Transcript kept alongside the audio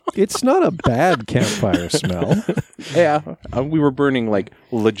It's not a bad campfire smell. Yeah, we were burning like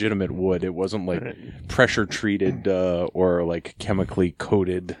legitimate wood. It wasn't like pressure treated or like chemically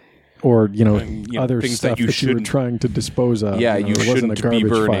coated. Or, other things stuff that you were trying to dispose of. Yeah, it shouldn't wasn't a garbage be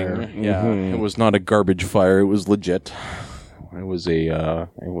burning. fire. Yeah, It was not a garbage fire. It was legit. It was a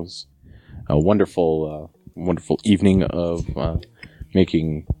wonderful evening of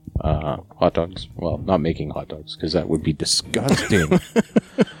making hot dogs. Well, not making hot dogs because that would be disgusting.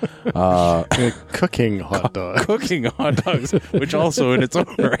 Cooking hot dogs. Cooking hot dogs, which also in its own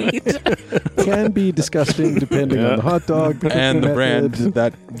right can be disgusting depending on the hot dog and the method. brand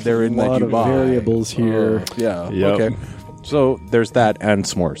that they're in A that lot you of buy. variables here. Yeah. Yep. Okay. So there's that and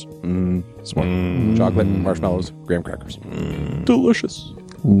s'mores. S'more. Chocolate, marshmallows, graham crackers. Delicious.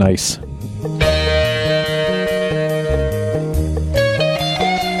 Nice.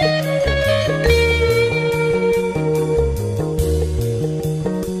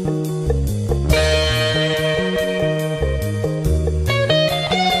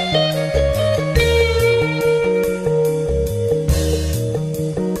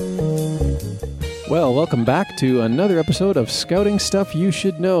 Well, welcome back to another episode of Scouting Stuff You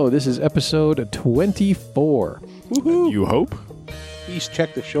Should Know. This is episode 24. You hope? Please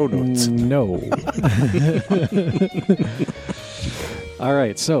check the show notes. No. All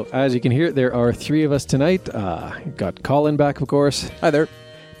right, so as you can hear, there are three of us tonight. Got Colin back, of course. Hi there.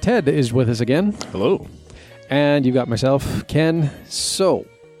 Ted is with us again. Hello. And you've got myself, Ken. So,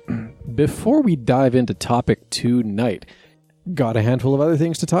 before we dive into topic tonight, got a handful of other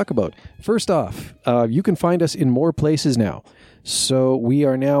things to talk about. First off, you can find us in more places now. So we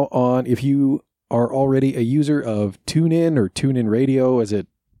are now on, if you are already a user of TuneIn or TuneIn Radio,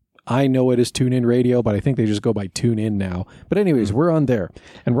 I know it is TuneIn Radio, but I think they just go by TuneIn now. But anyways, we're on there.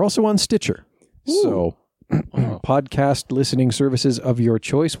 And we're also on Stitcher. Ooh. So podcast listening services of your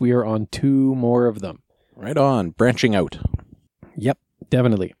choice. We are on 2 more of them. Right on. Branching out. Yep,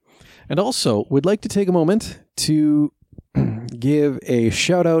 definitely. And also, would like to take a moment to give a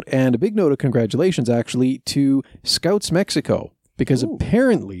shout out and a big note of congratulations, actually, to Scouts Mexico, because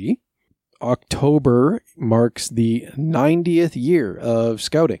apparently October marks the 90th year of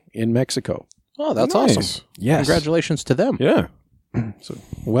scouting in Mexico. Oh, that's Nice. awesome. Yes. Congratulations to them. Yeah. So,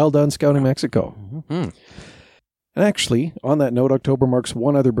 well done, Scouting Mexico. Mm-hmm. And actually, on that note, October marks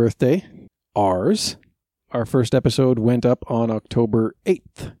one other birthday, ours. Our first episode went up on October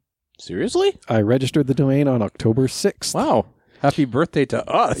 8th. Seriously? I registered the domain on October 6th. Wow. Happy birthday to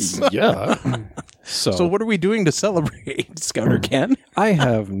us. Yeah. So what are we doing to celebrate, Scouter Ken? I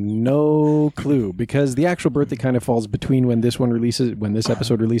have no clue, because the actual birthday kind of falls between when this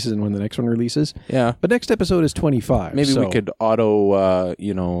episode releases and when the next one releases. Yeah. But next episode is 25. Maybe so we could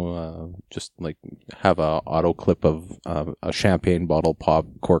just like have a auto clip of a champagne bottle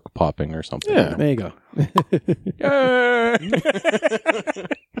cork popping or something. Yeah. There you go.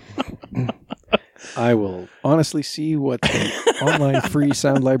 I will honestly see what the online free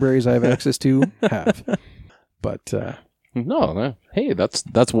sound libraries I have access to have. But No, hey, that's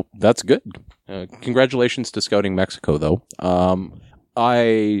good. Congratulations to Scouting Mexico, though.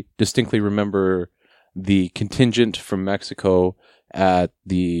 I distinctly remember the contingent from Mexico at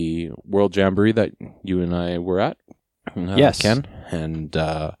the World Jamboree that you and I were at. Yes. Ken, and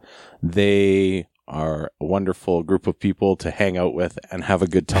they are a wonderful group of people to hang out with and have a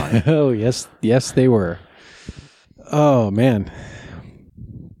good time. oh yes, they were. Oh man.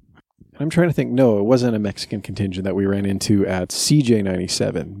 I'm trying to think. No, it wasn't a Mexican contingent that we ran into at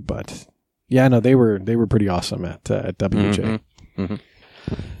CJ97, but yeah, no, they were pretty awesome at WJ. Mm-hmm. Mm-hmm.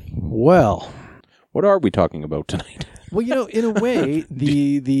 Well, what are we talking about tonight? well, in a way,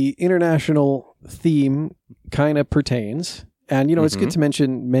 the international theme kind of pertains, and it's good to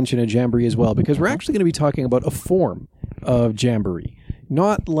mention a jamboree as well, because we're actually going to be talking about a form of jamboree,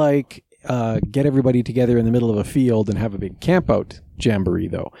 not like get everybody together in the middle of a field and have a big campout jamboree,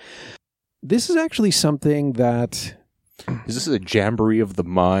 though. This is actually something that... Is this a jamboree of the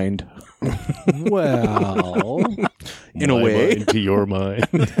mind? Well... in a way. Into your mind.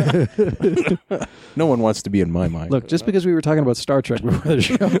 No one wants to be in my mind. Look, just because we were talking about Star Trek before the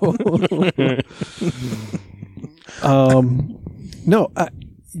show... No,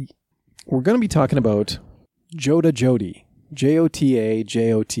 we're going to be talking about JOTA-JOTI.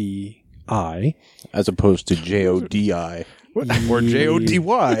 JOTA-JOTI. As opposed to JODI. Or JODY.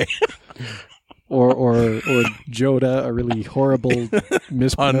 Or Joda, a really horrible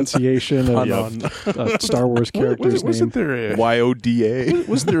mispronunciation of a Star Wars character's name. Wasn't there YODA.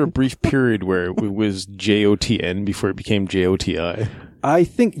 Was there a brief period where it was JOTN before it became JOTI? I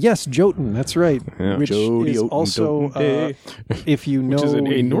think, yes, Jotun, that's right. Yeah. Which Jody, is Oten, also, Doten, Day. if you know... Which is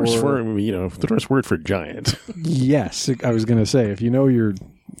a Norse your- form, the Norse word for giant. Yes, I was going to say, if you know your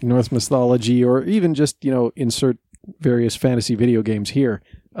Norse mythology, or even just, insert various fantasy video games here.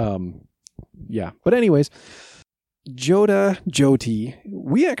 Yeah. But anyways, JOTA-JOTI,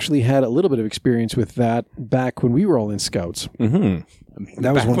 we actually had a little bit of experience with that back when we were all in Scouts. Mm-hmm.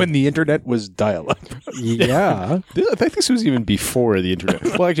 That was Back when the internet was dial-up. Yeah. I think this was even before the internet.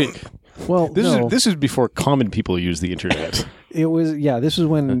 Well, actually, Well, this is before common people used the internet. it was, this was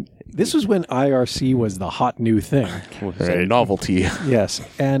when IRC was the hot new thing. It was a novelty Yes.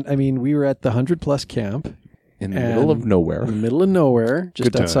 And I mean, we were at the 100+ camp in the middle of nowhere. in the middle of nowhere,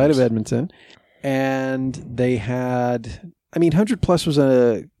 just Good outside times. of Edmonton. And they had,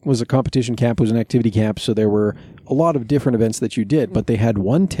 100+ was a competition camp, was an activity camp, so there were a lot of different events that you did, but they had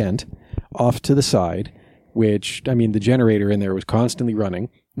one tent off to the side, which, the generator in there was constantly running,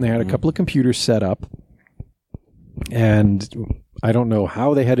 and they had a couple of computers set up, and I don't know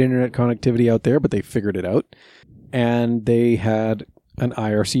how they had internet connectivity out there, but they figured it out, and they had an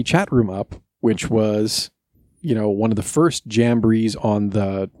IRC chat room up, which was... one of the first jamborees on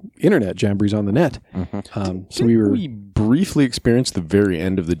the internet, jamborees on the net. So we briefly experienced the very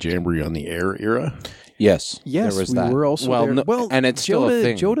end of the Jamboree on the air era. Yes. yes, there was we that. were also well, there. no- Well, and it's still a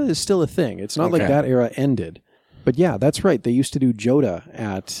thing. JOTA is still a thing. It's not like Okay. that era ended. But yeah, that's right. They used to do JOTA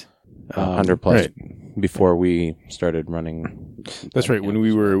at 100+ right. before we started running. That's right. When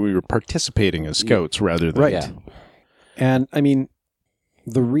we were participating as scouts rather than Right. Yeah. And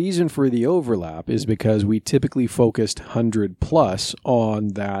the reason for the overlap is because we typically focused 100+ on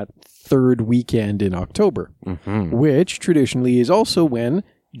that third weekend in October, which traditionally is also when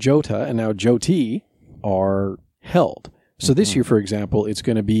JOTA and now JOTI are held. So this year, for example, it's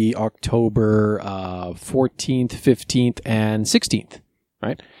going to be October 14th, 15th, and 16th,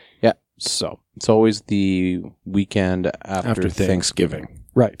 right? Yeah. So, It's always the weekend after Thanksgiving.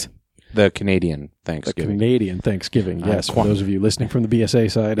 right. The Canadian The Thanksgiving. Canadian Thanksgiving, yes, for those of you listening from the BSA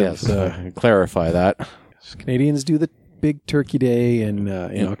side Yes. of the Clarify that. Canadians do the big turkey day in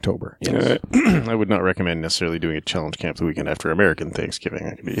October. I would not recommend necessarily doing a challenge camp the weekend after American Thanksgiving.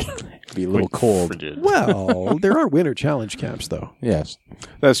 It could be a little cold. frigid. Well, there are winter challenge camps though. Yes.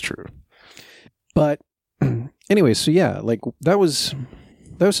 That's true. But anyway, so yeah, that was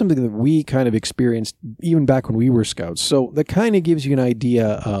something that we kind of experienced even back when we were scouts. So that kind of gives you an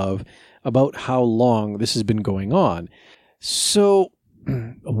idea of about how long this has been going on. So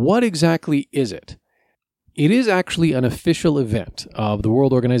what exactly is it? It is actually an official event of the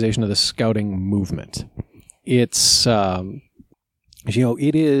World Organization of the Scouting Movement. It's,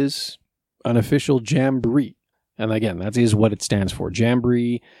 it is an official jamboree. And again, that is what it stands for.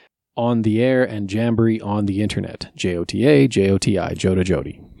 Jamboree on the air and jamboree on the internet. JOTA, JOTI,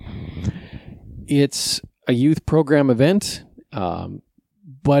 JOTA-JOTI. It's a youth program event,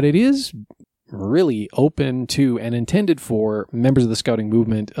 but it is really open to and intended for members of the scouting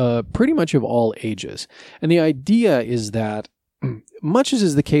movement, pretty much of all ages. And the idea is that, much as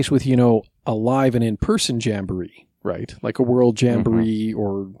is the case with, a live and in-person jamboree, right? Like a world jamboree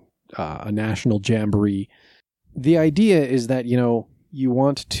or a national jamboree. The idea is that, you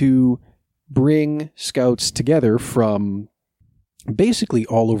want to bring scouts together from basically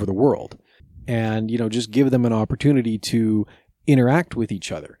all over the world and, just give them an opportunity to interact with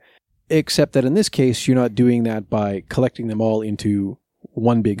each other. Except that in this case, you're not doing that by collecting them all into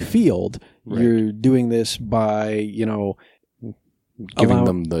one big field. Right. You're doing this by, Giving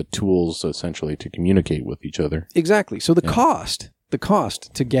them the tools essentially to communicate with each other. Exactly. So the cost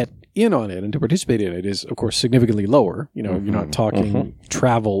to get in on it and to participate in it is, of course, significantly lower. You're not talking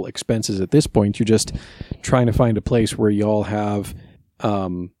travel expenses at this point. You're just trying to find a place where you all have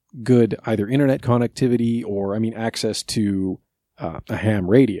good either internet connectivity or, access to a ham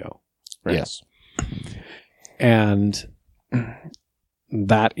radio. Right? Yes. And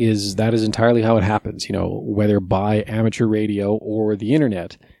that is entirely how it happens. Whether by amateur radio or the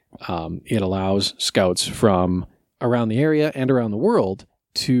internet, it allows scouts from around the area and around the world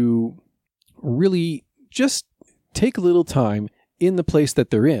to really just take a little time in the place that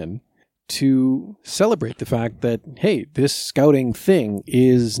they're in to celebrate the fact that, hey, this scouting thing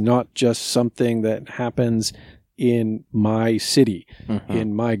is not just something that happens in my city,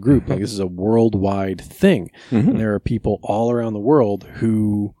 in my group. Like, this is a worldwide thing. And there are people all around the world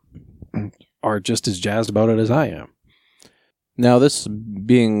who are just as jazzed about it as I am. Now, this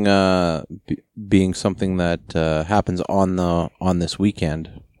being something that happens on this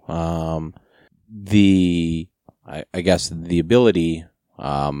weekend, I guess the ability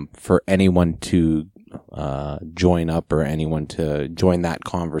for anyone to join up or anyone to join that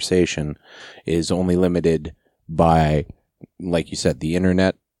conversation is only limited by, like you said, the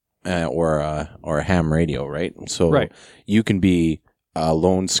internet or a ham radio, right? So Right. you can be a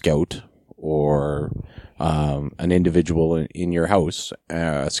lone scout or an individual in your house,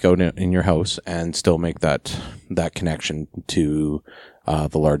 a scout in your house, and still make that connection to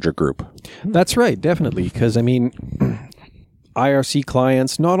the larger group. That's right, definitely. Because, I mean, IRC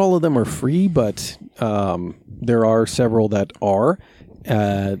clients, not all of them are free, but there are several that are.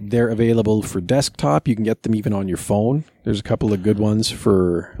 They're available for desktop. You can get them even on your phone. There's a couple of good ones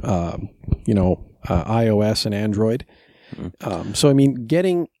for, iOS and Android. So, I mean,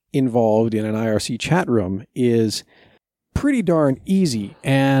 getting involved in an IRC chat room is pretty darn easy.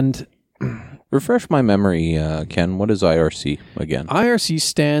 And refresh my memory, Ken. What is IRC again? IRC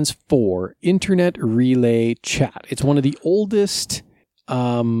stands for Internet Relay Chat. It's one of the oldest. It's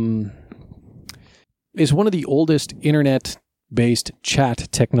one of the oldest internet-based chat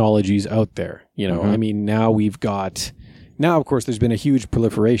technologies out there. You know, I mean, now of course, there's been a huge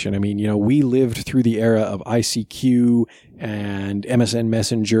proliferation. I mean, you know, we lived through the era of ICQ and MSN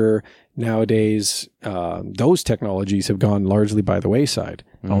Messenger. Nowadays, those technologies have gone largely by the wayside.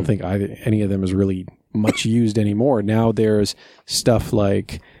 I don't think any of them is really much used anymore. Now there's stuff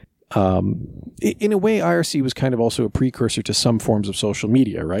like, in a way, IRC was kind of also a precursor to some forms of social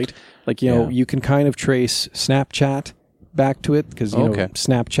media, right? Like, you know, you can kind of trace Snapchat back to it because, you know,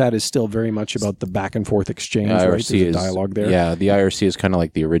 Snapchat is still very much about the back and forth exchange, right? There's a dialogue there. Yeah, the IRC is kind of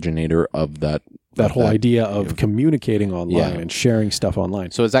like the originator of that whole idea of communicating online and sharing stuff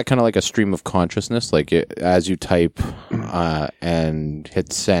online. So is that kind of like a stream of consciousness? Like as you type and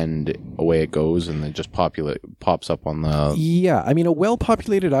hit send, away it goes, and then just pops up on the... Yeah, I mean, a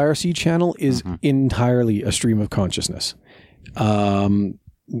well-populated IRC channel is entirely a stream of consciousness.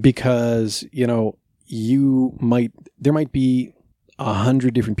 Because, you know, there might be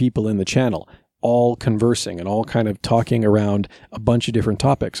 100 different people in the channel, all conversing and all kind of talking around a bunch of different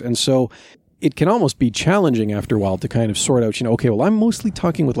topics. And so it can almost be challenging after a while to kind of sort out, you know, okay, well, I'm mostly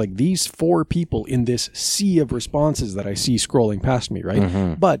talking with like these 4 people in this sea of responses that I see scrolling past me,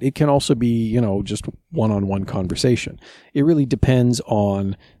 right? But it can also be, you know, just one-on-one conversation. It really depends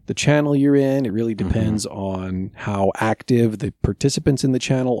on the channel you're in. It really depends on how active the participants in the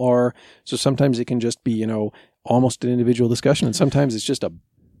channel are. So sometimes it can just be, you know, almost an individual discussion, and sometimes it's just a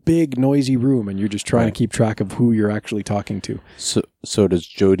big noisy room and you're just trying to keep track of who you're actually talking to. So does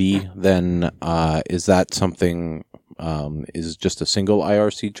JOTI then, is that something, is just a single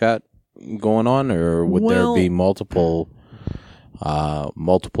IRC chat going on, or would there be multiple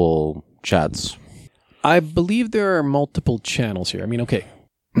chats? I believe there are multiple channels here. I mean, okay.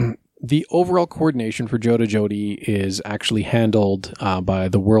 The overall coordination for JOTA-JOTI is actually handled by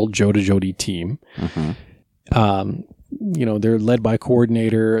the World JOTA-JOTI team. You know, they're led by a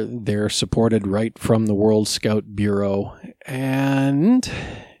coordinator. They're supported right from the World Scout Bureau. And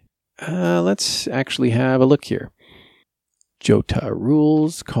let's actually have a look here. JOTA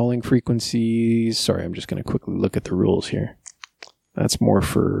rules, calling frequencies. Sorry, I'm just going to quickly look at the rules here. That's more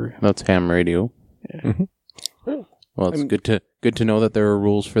for... That's ham radio. Yeah. Well, it's good to know that there are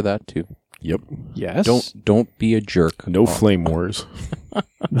rules for that too. Yep. Yes. Don't be a jerk. No flame wars.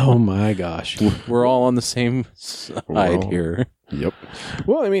 Oh my gosh. We're all on the same side here. Yep.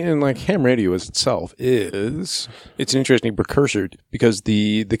 Well, I mean, and like ham radio as itself it's an interesting precursor because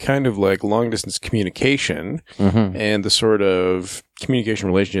the kind of like long distance communication and the sort of communication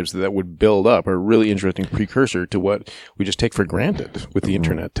relationships that would build up are a really interesting precursor to what we just take for granted with the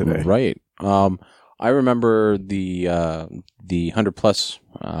internet today. Right. I remember the 100 plus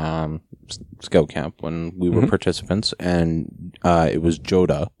scout camp when we were participants, and it was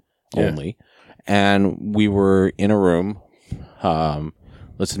JOTA only, and we were in a room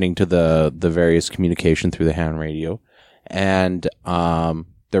listening to the various communication through the hand radio, and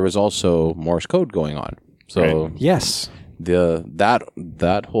there was also Morse code going on. So yes,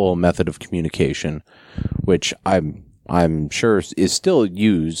 that whole method of communication, which I'm sure is still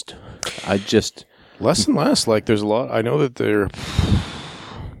used, less and less. Like there's a lot. I know that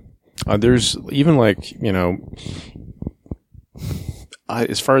there's even like, you know,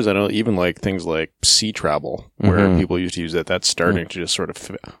 as far as I know, even like things like sea travel, where people used to use it, that's starting to just sort of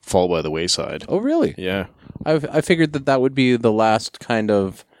fall by the wayside. Oh, really? Yeah. I figured that would be the last kind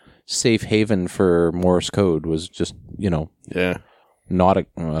of safe haven for Morse code, was just, you know, yeah,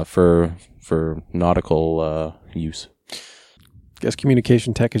 for nautical use. guess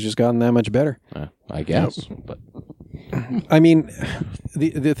communication tech has just gotten that much better. I guess. But I mean,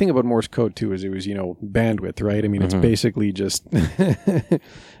 the thing about Morse code too is it was, bandwidth, right? I mean, it's basically just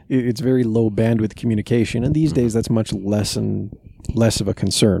it's very low bandwidth communication, and these days that's much less of a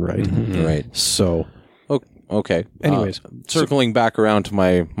concern, right? Right. So, okay. Anyways, circling back around to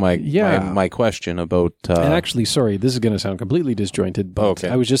my question about and actually, sorry, this is going to sound completely disjointed, but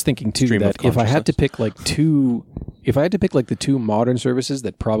I was just thinking too that if I had to pick like the two modern services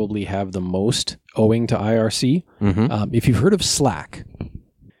that probably have the most owing to IRC, if you've heard of Slack,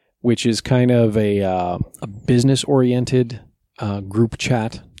 which is kind of a business-oriented group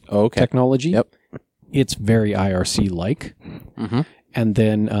chat technology, it's very IRC-like. And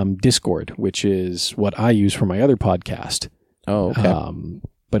then Discord, which is what I use for my other podcast. Oh, okay.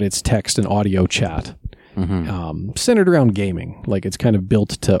 But it's text and audio chat, centered around gaming. Like it's kind of built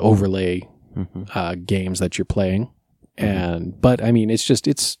to overlay games that you're playing. But I mean, it's just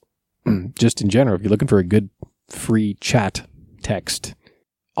in general, if you're looking for a good free chat text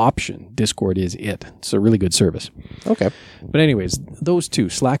option, Discord is it. It's a really good service. Okay. But anyways, those two,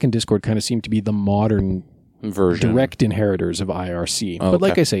 Slack and Discord, kind of seem to be the modern version, direct inheritors of IRC. But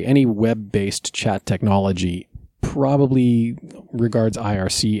like I say, any web-based chat technology probably regards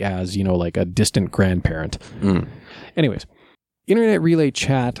IRC as, like a distant grandparent. Anyways, Internet Relay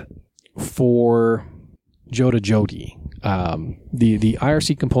Chat for JOTA-JOTI. The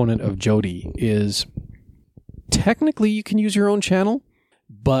IRC component of JOTI is technically you can use your own channel,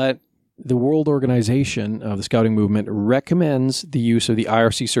 but the World Organization of the Scouting Movement recommends the use of the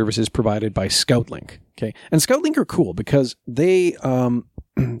IRC services provided by ScoutLink. Okay, and ScoutLink are cool because they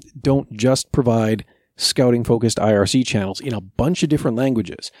don't just provide scouting-focused IRC channels in a bunch of different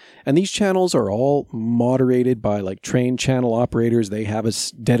languages. And these channels are all moderated by like trained channel operators. They have a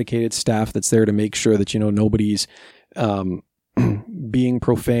dedicated staff that's there to make sure that, nobody's being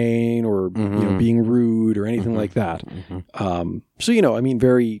profane or being rude or anything like that.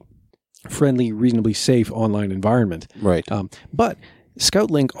 Very friendly, reasonably safe online environment. Right. But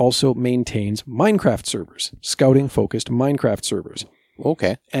ScoutLink also maintains Minecraft servers, scouting-focused Minecraft servers.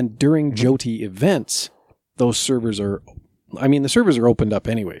 Okay. And during JOTI events, those servers are... the servers are opened up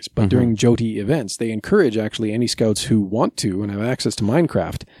anyways, but during JOTI events, they encourage actually any scouts who want to and have access to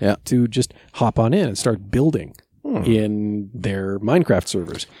Minecraft to just hop on in and start building in their Minecraft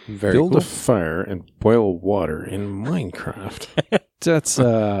servers. Build a fire and boil water in Minecraft. That's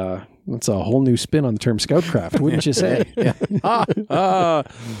a whole new spin on the term scoutcraft, wouldn't you say? Yeah,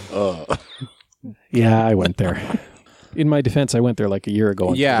 I went there. In my defense, I went there like a year ago.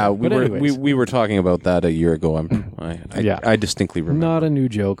 We were talking about that a year ago. I distinctly remember. Not a new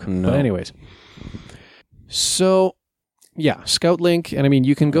joke. No. But anyways. So, ScoutLink. And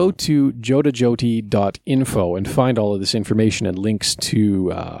you can go to JOTA-JOTI.info and find all of this information and links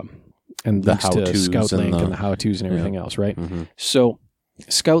to ScoutLink and the how-tos and everything else, right? So,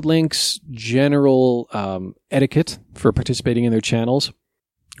 ScoutLink's general etiquette for participating in their channels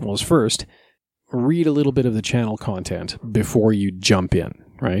was first, read a little bit of the channel content before you jump in,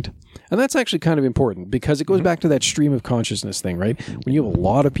 right? And that's actually kind of important because it goes back to that stream of consciousness thing, right? When you have a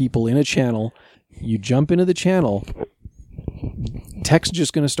lot of people in a channel, you jump into the channel, text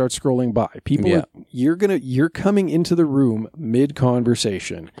just going to start scrolling by. You're coming into the room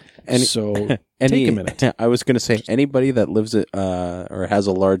mid-conversation. So take a minute. I was going to say, anybody that lives or has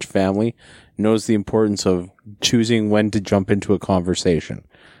a large family knows the importance of choosing when to jump into a conversation.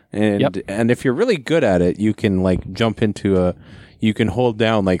 And if you're really good at it, you can jump into you can hold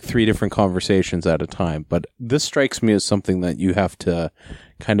down 3 different conversations at a time. But this strikes me as something that you have to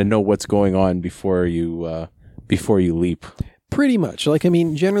kind of know what's going on before you leap. Pretty much.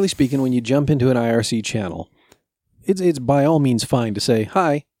 Generally speaking, when you jump into an IRC channel, it's by all means fine to say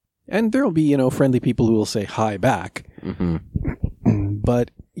hi, and there will be, friendly people who will say hi back.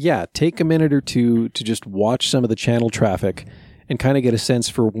 But take a minute or two to just watch some of the channel traffic and kind of get a sense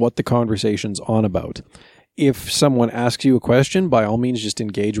for what the conversation's on about. If someone asks you a question, by all means, just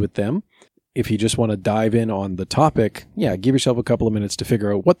engage with them. If you just want to dive in on the topic, give yourself a couple of minutes to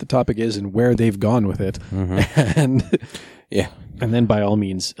figure out what the topic is and where they've gone with it. And then by all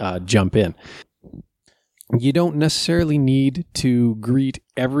means, jump in. You don't necessarily need to greet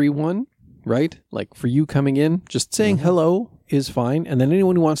everyone, right? For you coming in, just saying hello is fine. And then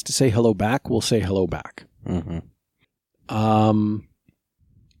anyone who wants to say hello back will say hello back.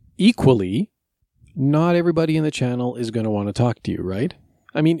 Equally, not everybody in the channel is going to want to talk to you, right?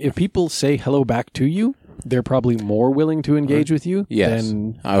 If people say hello back to you, they're probably more willing to engage with you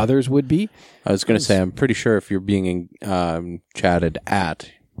than others would be. I was going to say, I'm pretty sure if you're being chatted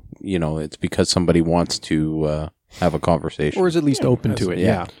at, it's because somebody wants to have a conversation. Or is at least open to it,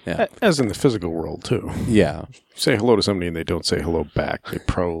 yeah. Yeah. As in the physical world, too. Yeah. Say hello to somebody and they don't say hello back. They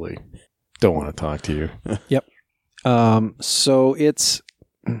probably don't want to talk to you. Yep. So it's,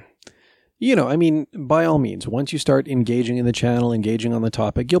 I mean, by all means, once you start engaging in the channel, engaging on the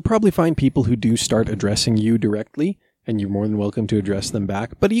topic, you'll probably find people who do start addressing you directly, and you're more than welcome to address them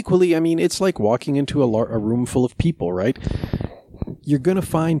back. But equally, I mean, it's like walking into a room full of people, right? You're going to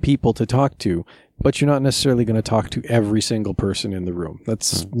find people to talk to, but you're not necessarily going to talk to every single person in the room.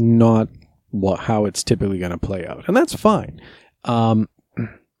 That's not how it's typically going to play out. And that's fine.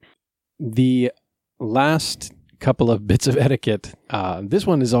 The last couple of bits of etiquette, this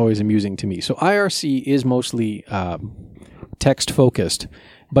one is always amusing to me. So IRC is mostly text focused,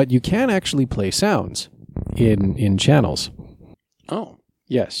 but you can actually play sounds in channels. Oh.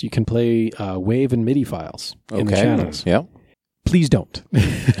 Yes, you can play WAV and MIDI files in the channels. Yeah. Please don't.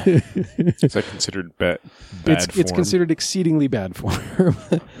 Is that considered bad form? It's considered exceedingly bad form.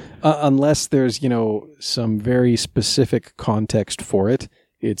 Unless there's, some very specific context for it,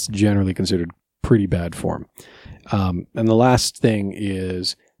 it's generally considered pretty bad form. And the last thing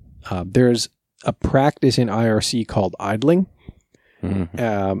is there's a practice in IRC called idling,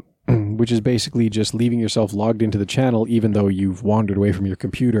 which is basically just leaving yourself logged into the channel even though you've wandered away from your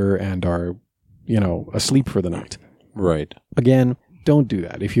computer and are, asleep for the night. Right. Again, don't do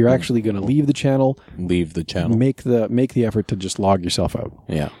that. If you're actually going to leave the channel, make the effort to just log yourself out.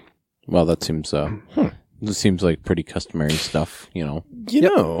 Yeah. Well, that seems this seems like pretty customary stuff, I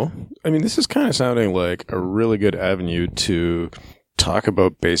mean, this is kind of sounding like a really good avenue to talk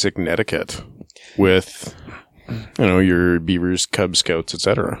about basic netiquette with, your beavers, Cub Scouts,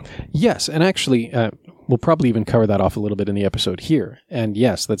 etc. Yes, and actually, we'll probably even cover that off a little bit in the episode here. And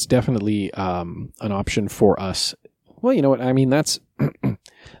yes, that's definitely an option for us. Well, you know what? I mean, that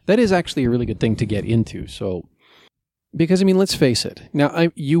is actually a really good thing to get into. So, because, I mean, let's face it. Now,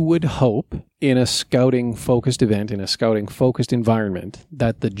 you would hope in a scouting-focused event, in a scouting-focused environment,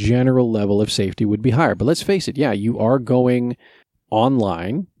 that the general level of safety would be higher. But let's face it, yeah, you are going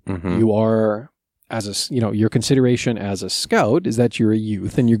online. Mm-hmm. You are, your consideration as a scout is that you're a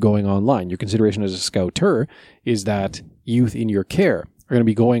youth and you're going online. Your consideration as a scouter is that youth in your care are going to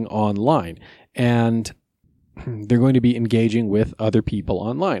be going online. And they're going to be engaging with other people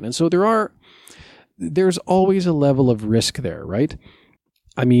online. And so there's always a level of risk there, right?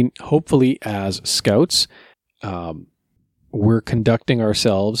 I mean, hopefully as scouts, we're conducting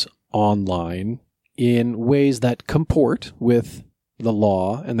ourselves online in ways that comport with the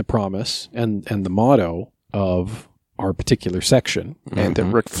law and the promise and the motto of our particular section. And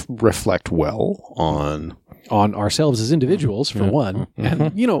that reflect well on ourselves as individuals, for one,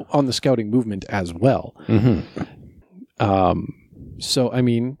 and, on the scouting movement as well. So, I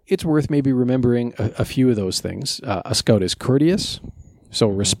mean, it's worth maybe remembering a few of those things. A scout is courteous, so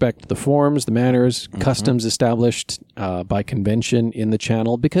respect the forms, the manners, customs established by convention in the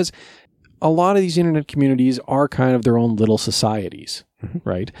channel, because a lot of these internet communities are kind of their own little societies,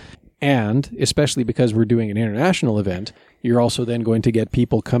 right? And especially because we're doing an international event, you're also then going to get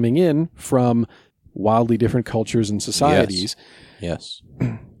people coming in from wildly different cultures and societies. Yes.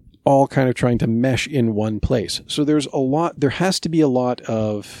 All kind of trying to mesh in one place. So there has to be a lot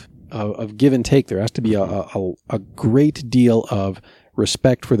of give and take. There has to be a great deal of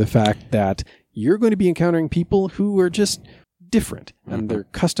respect for the fact that you're going to be encountering people who are just different, and their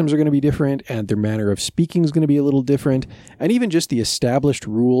customs are going to be different, and their manner of speaking is going to be a little different, and even just the established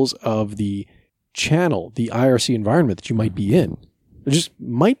rules of the channel, the IRC environment that you might be in, it just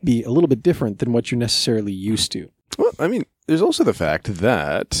might be a little bit different than what you're necessarily used to. Well, I mean, there's also the fact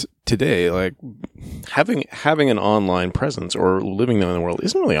that today, like, having an online presence or living in the world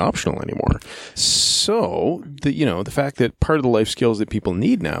isn't really optional anymore. So, the fact that part of the life skills that people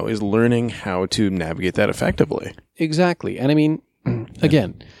need now is learning how to navigate that effectively. Exactly. And I mean,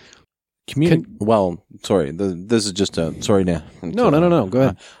 again, well, sorry, this is just a, sorry to... No, go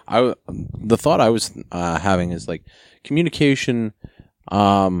ahead. The thought I was having is, like, communication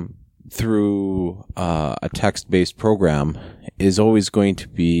through a text-based program is always going to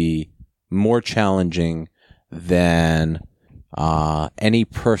be more challenging than any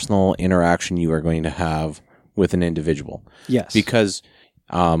personal interaction you are going to have with an individual. Yes. Because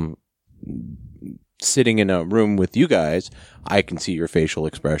sitting in a room with you guys, I can see your facial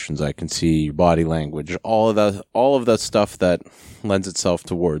expressions, I can see your body language, all of that stuff that lends itself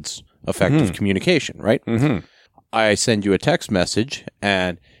towards effective communication, right? Mm-hmm. I send you a text message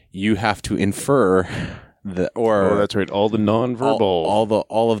and you have to infer that's right, all the nonverbal,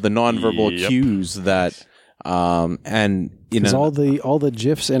 all of the nonverbal cues that And Because all the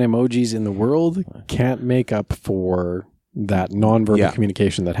GIFs and emojis in the world can't make up for that nonverbal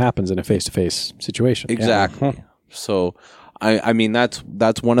communication that happens in a face-to-face situation. Exactly. Yeah. So, I mean, that's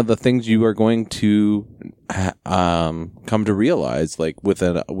one of the things you are going to come to realize, like with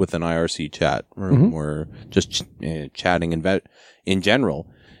an IRC chat room or just chatting in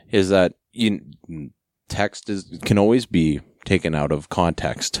general, is that text can always be taken out of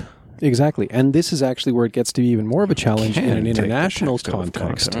context. Exactly. And this is actually where it gets to be even more of a challenge in an international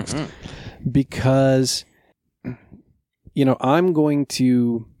context. Because, I'm going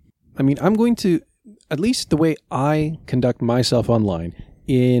to, at least the way I conduct myself online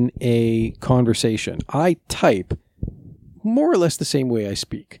in a conversation, I type more or less the same way I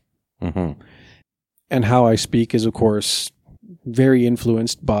speak. And how I speak is, of course, very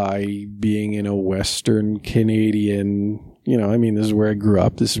influenced by being in a Western Canadian, this is where I grew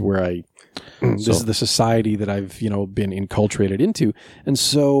up. This is where this is the society that I've, been enculturated into. And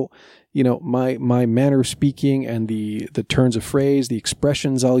so, my manner of speaking and the turns of phrase, the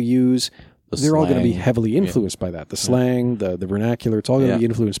expressions I'll use, they're all going to be heavily influenced by that. The slang, the vernacular, it's all going to be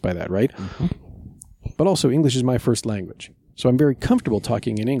influenced by that, right? But also English is my first language. So I'm very comfortable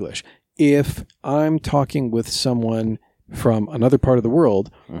talking in English. If I'm talking with someone from another part of the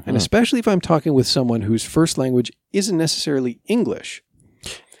world, and especially if I'm talking with someone whose first language isn't necessarily English.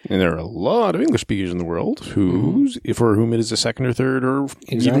 And there are a lot of English speakers in the world for whom it is a second or third or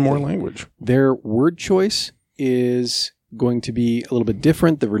even more language. Their word choice is going to be a little bit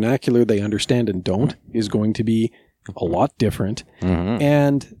different. The vernacular they understand and don't is going to be a lot different.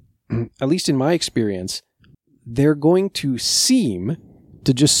 And at least in my experience, they're going to seem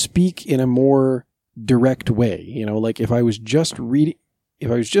to just speak in a more direct way. Like if I was just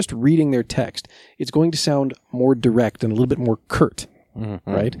reading their text, it's going to sound more direct and a little bit more curt,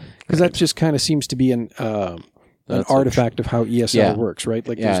 right? Because that just kind of seems to be an artifact of how ESL works, right?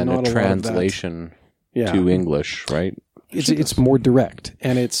 Like there's not a translation to English, right? It's more direct,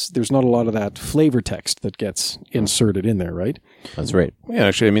 and there's not a lot of that flavor text that gets inserted in there, right? That's right. Yeah,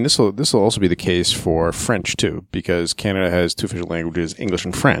 actually, this will also be the case for French too, because Canada has two official languages, English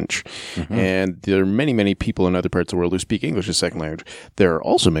and French, and there are many people in other parts of the world who speak English as second language. There are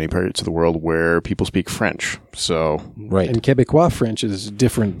also many parts of the world where people speak French. So right, and Quebecois French is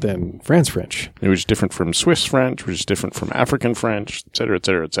different than France French. It was different from Swiss French, which is different from African French, et cetera, et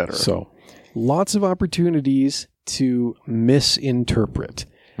cetera, et cetera. So lots of opportunities to misinterpret.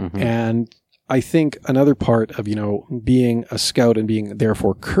 And I think another part of, being a scout and being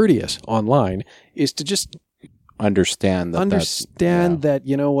therefore courteous online is to just understand that,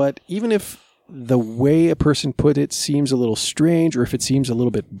 even if the way a person put it seems a little strange or if it seems a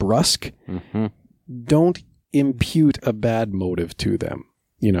little bit brusque, don't impute a bad motive to them.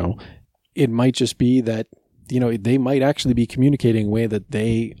 It might just be that they might actually be communicating in a way that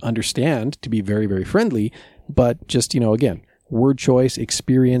they understand to be very, very friendly, but just, again, word choice,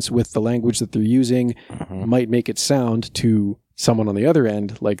 experience with the language that they're using might make it sound to someone on the other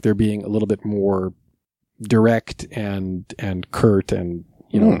end like they're being a little bit more direct and curt and,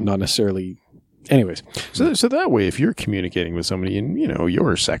 not necessarily... Anyways. So that way, if you're communicating with somebody in,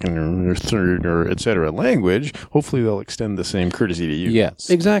 your second or third or et cetera language, hopefully they'll extend the same courtesy to you. Yes.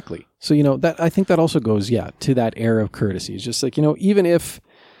 Exactly. So, that I think that also goes, to that air of courtesy. It's just like, even if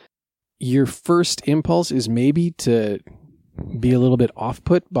your first impulse is maybe to be a little bit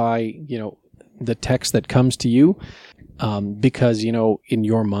off-put by, the text that comes to you, because, in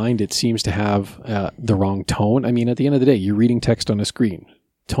your mind, it seems to have the wrong tone. I mean, at the end of the day, you're reading text on a screen.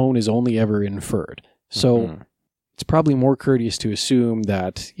 Tone is only ever inferred. So it's probably more courteous to assume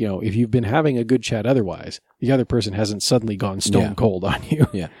that, if you've been having a good chat otherwise, the other person hasn't suddenly gone stone cold on you.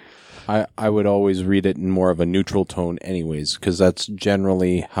 Yeah. I would always read it in more of a neutral tone anyways, because that's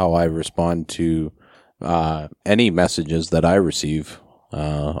generally how I respond to any messages that I receive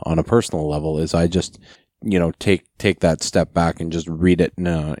on a personal level, is I just, take that step back and just read it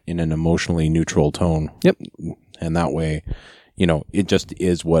in an emotionally neutral tone. Yep. And that way, it just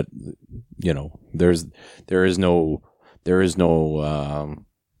is what, there is no there's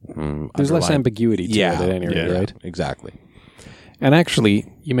less ambiguity to it at any rate, right? Exactly. And actually,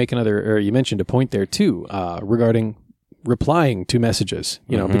 you mentioned a point there too, regarding replying to messages,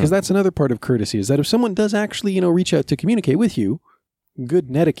 because that's another part of courtesy, is that if someone does actually, reach out to communicate with you, good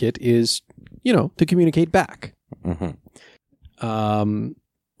netiquette is, to communicate back.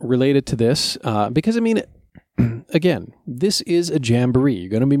 Related to this, because again, this is a jamboree. You're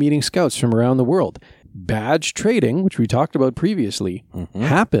going to be meeting scouts from around the world. Badge trading, which we talked about previously,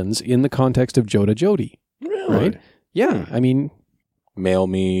 happens in the context of JOTA-JOTI. Really? Right? Yeah. mail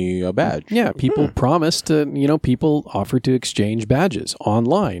me a badge. Yeah, people promise to, people offer to exchange badges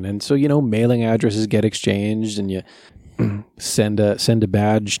online. And so, mailing addresses get exchanged and you send a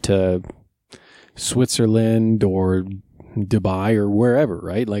badge to Switzerland or Dubai or wherever,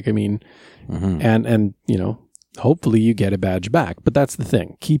 right? Like, I mean, and hopefully you get a badge back. But that's the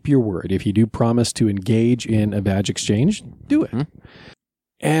thing. Keep your word. If you do promise to engage in a badge exchange, do it.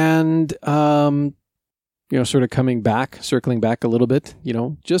 And, sort of circling back a little bit,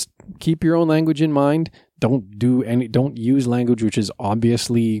 just keep your own language in mind. Don't use language which is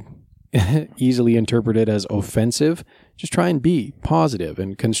obviously easily interpreted as offensive. Just try and be positive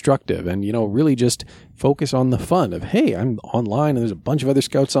and constructive and, really just focus on the fun of, hey, I'm online and there's a bunch of other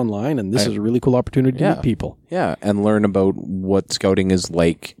scouts online and this is a really cool opportunity to meet people. Yeah, and learn about what scouting is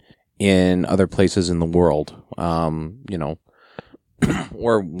like in other places in the world,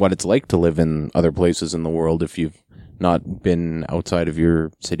 or what it's like to live in other places in the world if you've not been outside of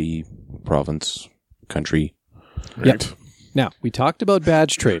your city, province, country. Right. Yep. Now, we talked about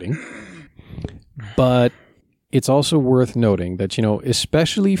badge trading, but it's also worth noting that,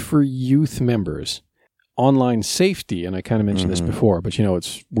 especially for youth members, online safety, and I kind of mentioned this before, but,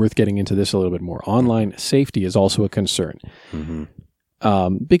 it's worth getting into this a little bit more. Online safety is also a concern.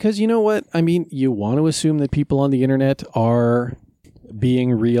 Because you know what? I mean, you want to assume that people on the internet are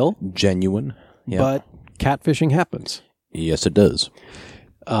being real. Genuine. Yeah. But catfishing happens. Yes, it does.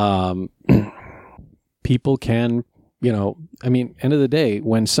 People can, end of the day,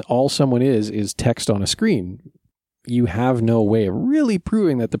 when all someone is text on a screen, you have no way of really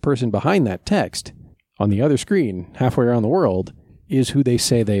proving that the person behind that text on the other screen, halfway around the world, is who they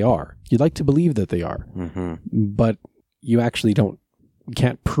say they are. You'd like to believe that they are, but you actually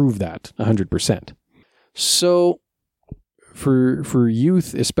can't prove that 100%. So for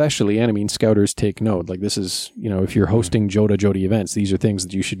youth especially, and I mean, scouters take note, like this is, if you're hosting JOTA-JOTI events, these are things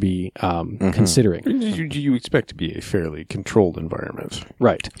that you should be considering. You expect to be a fairly controlled environment.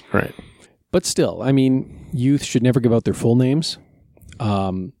 Right. But still, I mean, youth should never give out their full names.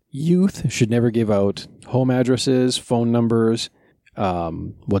 Youth should never give out home addresses, phone numbers,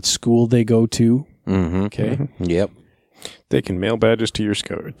 what school they go to. Okay. Yep. They can mail badges to your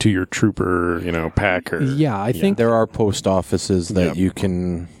scout, to your trooper, pack or. Yeah, I think there are post offices that you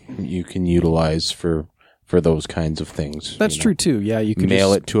can utilize for those kinds of things. That's true too. Yeah, you can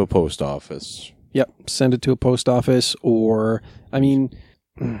mail it to a post office. Yep, send it to a post office, or I mean,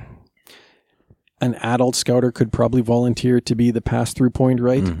 an adult scouter could probably volunteer to be the pass-through point,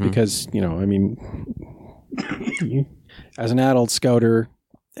 right? Because as an adult scouter,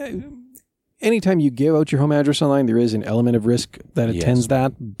 anytime you give out your home address online, there is an element of risk that attends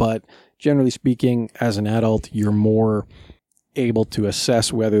that. But generally speaking, as an adult, you're more able to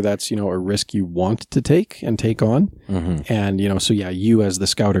assess whether that's, a risk you want to take and take on. And, you as the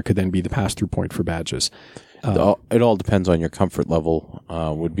scouter could then be the pass-through point for badges. It all depends on your comfort level,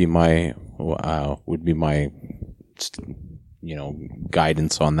 would be my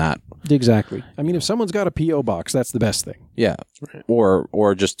guidance on that. Exactly. I mean, if someone's got a P.O. box, that's the best thing. Yeah.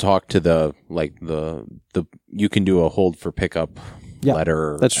 Or just talk to the you can do a hold for pickup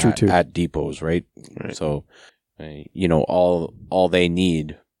letter. That's true too. At depots, right? So, all they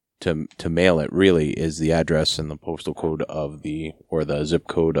need to mail it really is the address and the postal code or the zip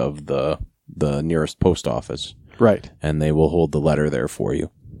code of the nearest post office. Right. And they will hold the letter there for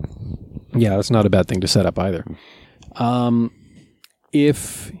you. Yeah, that's not a bad thing to set up either.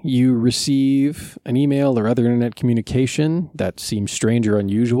 If you receive an email or other internet communication that seems strange or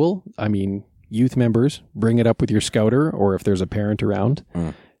unusual, I mean, youth members, bring it up with your scouter or if there's a parent around.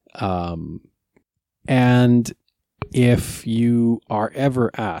 And if you are ever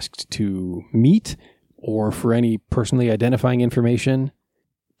asked to meet or for any personally identifying information,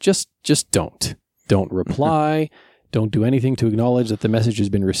 just don't. Don't reply. Don't do anything to acknowledge that the message has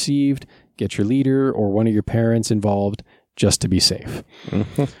been received. Get your leader or one of your parents involved just to be safe.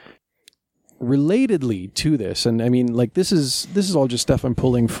 Relatedly to this, and I mean, like this is all just stuff I'm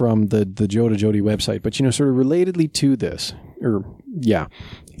pulling from the JOTA-JOTI website, but sort of relatedly to this,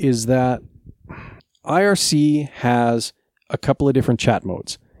 is that IRC has a couple of different chat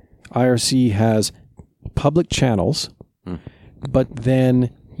modes. IRC has public channels, but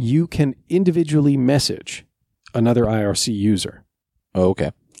then you can individually message another IRC user. Oh,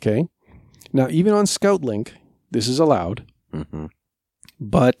 okay. Okay. Now, even on ScoutLink, this is allowed,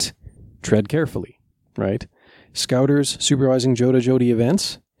 but tread carefully, right? Scouters supervising JOTA-JOTI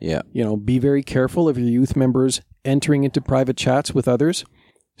events, be very careful of your youth members entering into private chats with others.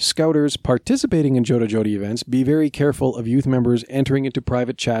 Scouters participating in JOTA-JOTI events, be very careful of youth members entering into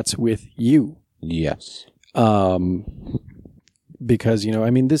private chats with you. Yes. because, you know, I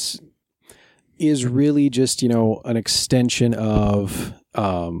mean, this is really just, you know, an extension of,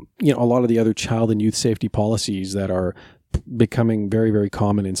 you know, a lot of the other child and youth safety policies that are becoming very, very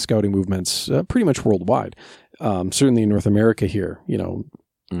common in scouting movements pretty much worldwide. Certainly in North America here, you know,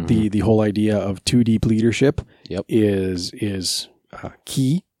 the whole idea of too deep leadership is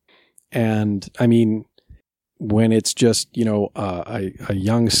key. And I mean, when it's just, you know, a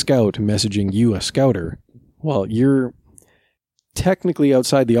young scout messaging you, a scouter, well, you're technically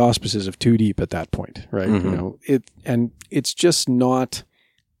outside the auspices of too deep at that point, right? You know, it's just not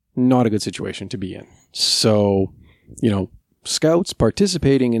a good situation to be in. So, you know, scouts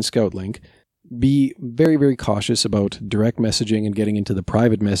participating in ScoutLink, be very, very cautious about direct messaging and getting into the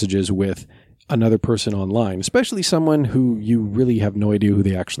private messages with another person online, especially someone who you really have no idea who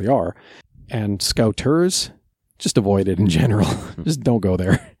they actually are. And scouters, just avoid it in general. Just don't go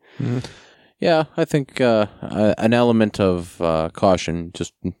there. Yeah, I think an element of caution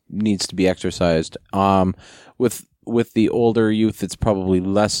just needs to be exercised. With the older youth, it's probably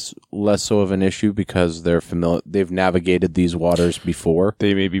less so of an issue because they're familiar. They've navigated these waters before.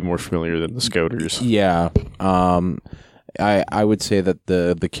 They may be more familiar than the scouters. Yeah. I would say that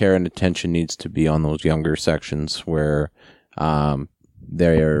the care and attention needs to be on those younger sections where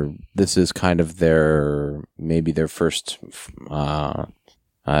this is kind of maybe their first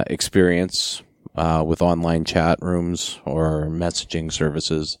experience with online chat rooms or messaging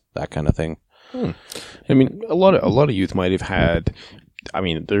services, that kind of thing. I mean, a lot of youth might have had. I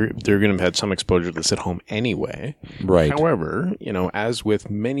mean, they're going to have had some exposure to this at home anyway. Right. However, you know, as with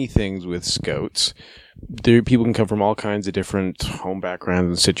many things with scouts, people can come from all kinds of different home backgrounds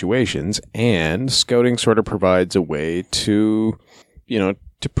and situations, and scouting sort of provides a way to, you know,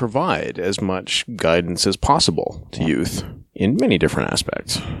 to provide as much guidance as possible to youth in many different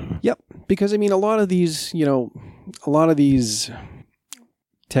aspects. Yep. Because, I mean, a lot of these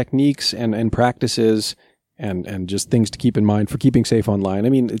techniques and practices and just things to keep in mind for keeping safe online. I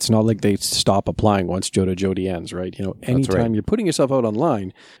mean, it's not like they stop applying once JOTA-JOTI ends, right? You know, anytime you're putting yourself out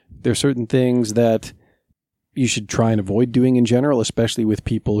online, there are certain things that you should try and avoid doing in general, especially with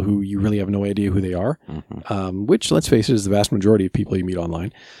people who you really have no idea who they are, which, let's face it, is the vast majority of people you meet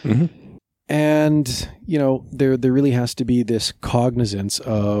online. And, you know, there really has to be this cognizance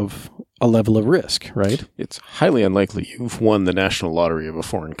of a level of risk, right? It's highly unlikely you've won the national lottery of a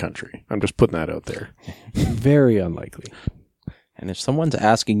foreign country. I'm just putting that out there. Very unlikely. And if someone's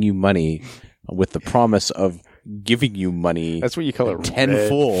asking you money with the promise of giving you money, that's what you call it,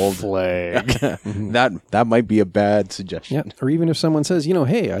 tenfold flag. that might be a bad suggestion. Yeah. Or even if someone says, you know,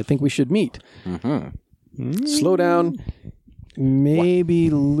 hey, I think we should meet. Slow down. Maybe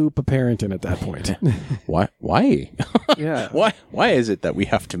loop a parent in at that point. Why? Yeah. Why is it that we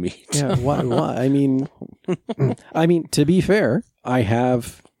have to meet? Yeah. Why? I mean, to be fair, I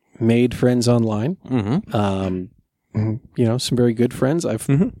have made friends online. You know, some very good friends. I've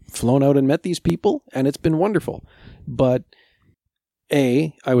flown out and met these people, and it's been wonderful. But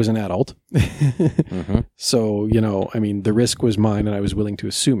A, I was an adult. So, you know, I mean, the risk was mine, and I was willing to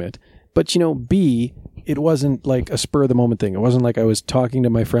assume it. But, you know, B, it wasn't like a spur of the moment thing. It wasn't like I was talking to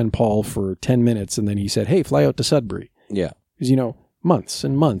my friend Paul for 10 minutes and then he said, hey, fly out to Sudbury. Yeah. Because, you know, months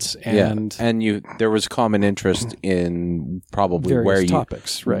and months. And there was common interest in probably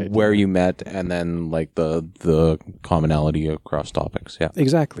topics, right? Where you met, and then like the commonality across topics. Yeah.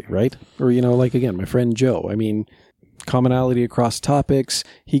 Exactly. Right. Or, you know, like again, my friend Joe, I mean, commonality across topics.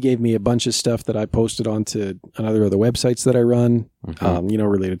 He gave me a bunch of stuff that I posted onto another of the websites that I run, you know,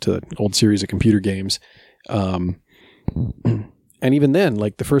 related to an old series of computer games. And even then,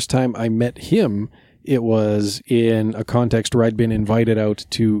 like the first time I met him, it was in a context where I'd been invited out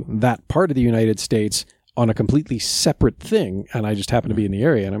to that part of the United States on a completely separate thing. And I just happened to be in the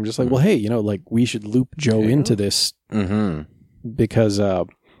area. And I'm just like, well, hey, you know, like we should loop Joe into this because,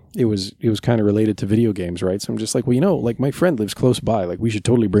 it was kind of related to video games, right? So I'm just like, well, you know, like my friend lives close by. Like we should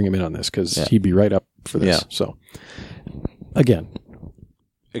totally bring him in on this because he'd be right up for this. Yeah. So again,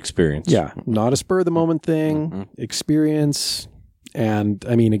 experience. Yeah. Not a spur of the moment thing, experience. And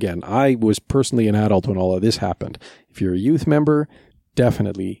I mean, again, I was personally an adult when all of this happened. If you're a youth member,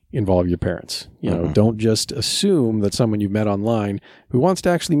 definitely involve your parents. You know, don't just assume that someone you've met online who wants to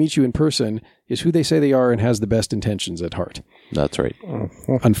actually meet you in person is who they say they are and has the best intentions at heart. That's right.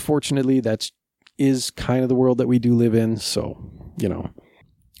 Unfortunately, that is kind of the world that we do live in. So, you know.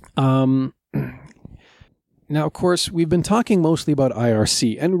 Now, of course, we've been talking mostly about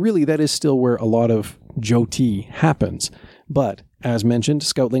IRC, and really that is still where a lot of JOTI happens. But as mentioned,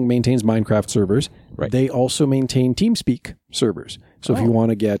 ScoutLink maintains Minecraft servers. Right. They also maintain TeamSpeak servers. So if you want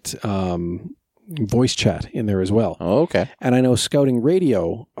to get, voice chat in there as well. Oh, okay. And I know Scouting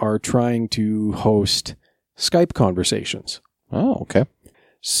Radio are trying to host Skype conversations. Oh, okay.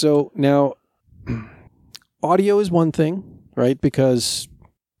 So now, audio is one thing, right? Because,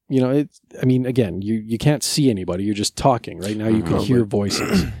 again, you can't see anybody. You're just talking. Right now you can hear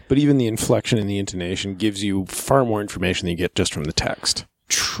voices. But even the inflection and the intonation gives you far more information than you get just from the text.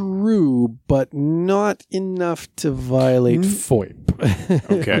 True, but not there to violate FOIP.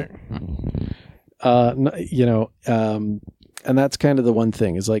 Okay. And that's kind of the one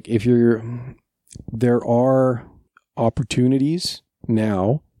thing is like there are opportunities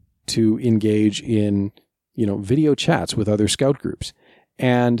now to engage in, video chats with other scout groups.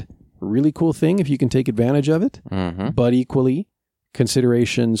 And really cool thing if you can take advantage of it, but equally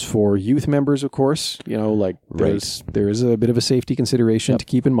considerations for youth members, of course, there is a bit of a safety consideration to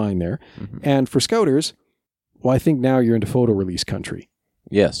keep in mind there. And for scouters, well, I think now you're into photo release country.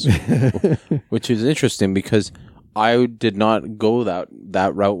 Yes. Which is interesting because I did not go that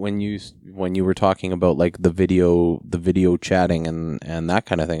route when you were talking about like the video chatting and that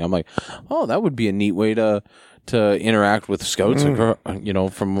kind of thing. I'm like, oh, that would be a neat way to interact with scouts, from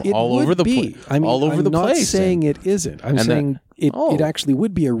all over the place. All over the place. I'm not saying it isn't. I'm saying it actually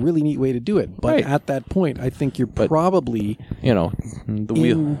would be a really neat way to do it. But at that point, I think you're probably in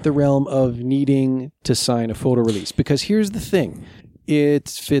the realm of needing to sign a photo release. Because here's the thing.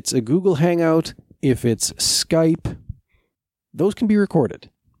 If it's a Google Hangout, if it's Skype, those can be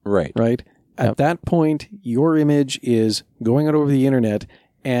recorded. Right. Right? At that point, your image is going out over the internet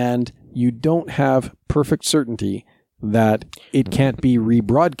and you don't have perfect certainty that it can't be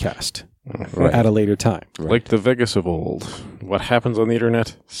rebroadcast at a later time. Right. Like the Vegas of old. What happens on the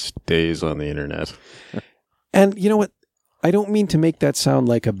internet stays on the internet. And you know what? I don't mean to make that sound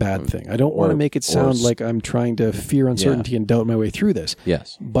like a bad thing. I don't want to make it sound like I'm trying to fear uncertainty and doubt my way through this.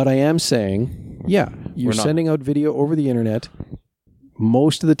 Yes. But I am saying, you're sending out video over the internet.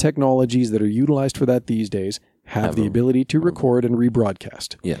 Most of the technologies that are utilized for that these days have the ability to record and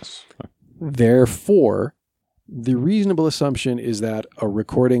rebroadcast. Yes. Therefore, the reasonable assumption is that a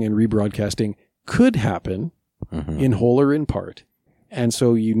recording and rebroadcasting could happen in whole or in part. And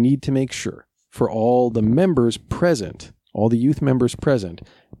so you need to make sure for all the members present, all the youth members present,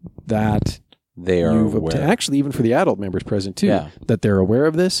 that they are aware. Actually, even for the adult members present too, that they're aware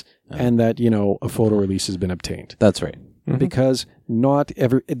of this and that, a photo release has been obtained. That's right. Because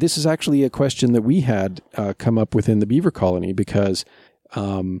this is actually a question that we had come up within the Beaver Colony because,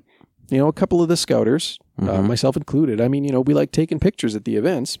 a couple of the scouters, myself included, we like taking pictures at the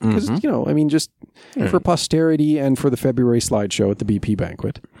events because, just for posterity and for the February slideshow at the BP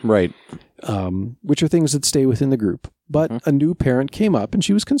banquet. Right. Which are things that stay within the group. But a new parent came up and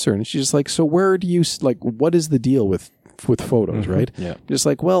she was concerned. She's just like, so where do you, what is the deal with photos, right? Yeah. Just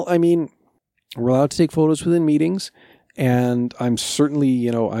like, well, we're allowed to take photos within meetings. And I'm certainly,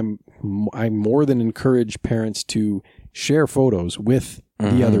 I more than encourage parents to share photos with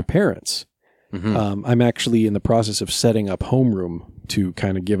the other parents. I'm actually in the process of setting up homeroom to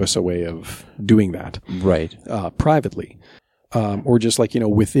kind of give us a way of doing that. Right. Privately. Or just like,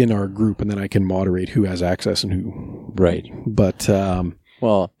 within our group, and then I can moderate who has access and who. Right. But,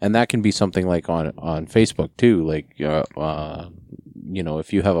 well, and that can be something like on Facebook too. Like,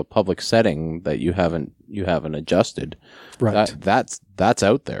 if you have a public setting that you haven't adjusted, right. That's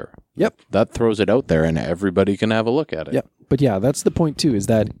out there. Yep. That throws it out there and everybody can have a look at it. Yep. But yeah, that's the point too, is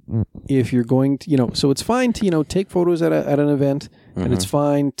that if you're going to, so it's fine to, take photos at an event and it's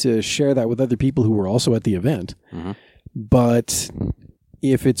fine to share that with other people who were also at the event. But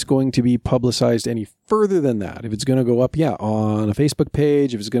if it's going to be publicized any further than that, if it's going to go up, on a Facebook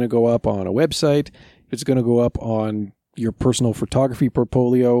page, if it's going to go up on a website, if it's going to go up on your personal photography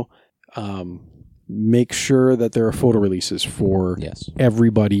portfolio, make sure that there are photo releases for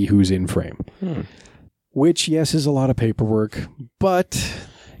everybody who's in frame. Which, yes, is a lot of paperwork, but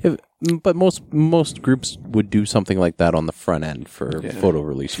most groups would do something like that on the front end for photo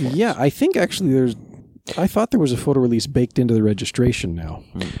release forms. Yeah, I think actually I thought there was a photo release baked into the registration now.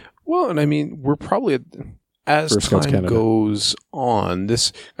 Well, and we're probably as time goes on,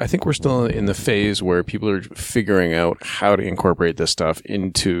 I think we're still in the phase where people are figuring out how to incorporate this stuff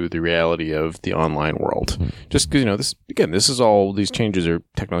into the reality of the online world. Just because, this is all, these changes or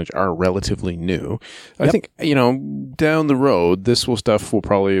technology are relatively new. I think, down the road, stuff will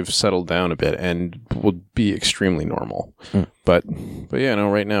probably have settled down a bit and will be extremely normal. But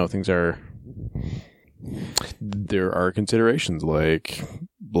right now there are considerations like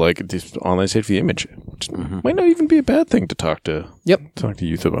this online safety image. Might not even be a bad thing to talk to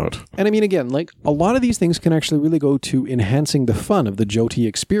youth about. And again, a lot of these things can actually really go to enhancing the fun of the JOTI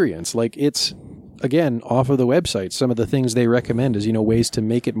experience. It's again, off of the website, some of the things they recommend is, ways to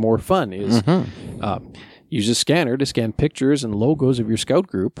make it more fun is use a scanner to scan pictures and logos of your scout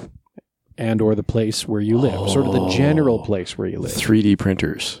group and or the place where you live, sort of the general place where you live. 3D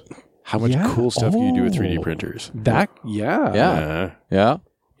printers. How much cool stuff can you do with 3D printers? Yeah.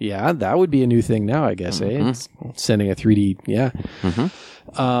 That would be a new thing now, I guess, It's sending a 3D,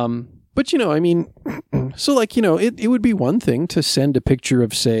 but, I mean, so like, it would be one thing to send a picture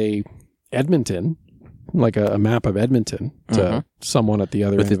of, say, Edmonton, like a map of Edmonton to someone at the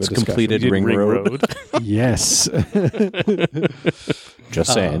other with end of its a discussion. completed ring road. Yes.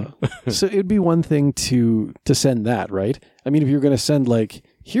 Just saying. So it'd be one thing to send that, right? I mean, if you're going to send like,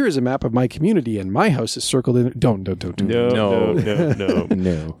 here is a map of my community and my house is circled in. Don't do that.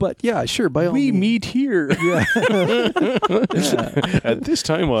 No. But yeah, sure. By all means. meet here. Yeah. At this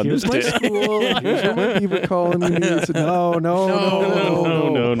time on Here's this my day. school. Here's where my people calling me. No.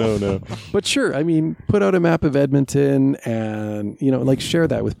 No. But sure, I mean, put out a map of Edmonton and, like share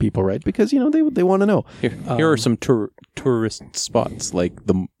that with people, right? Because, they want to know. Here are some tourist spots like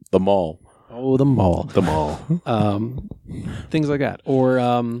the mall. Oh, the mall. The mall. Things like that. Or,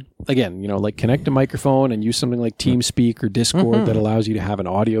 again, like connect a microphone and use something like TeamSpeak or Discord that allows you to have an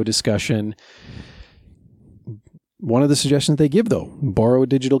audio discussion. One of the suggestions they give, though, borrow a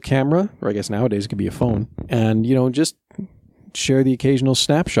digital camera, or I guess nowadays it could be a phone, and, just share the occasional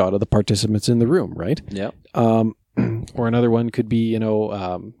snapshot of the participants in the room, right? Yeah. Or another one could be,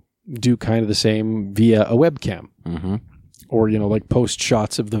 do kind of the same via a webcam. Or, like post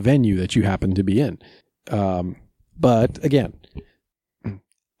shots of the venue that you happen to be in. But again,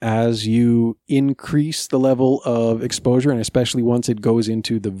 as you increase the level of exposure, and especially once it goes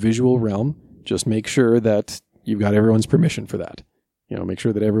into the visual realm, just make sure that you've got everyone's permission for that. Make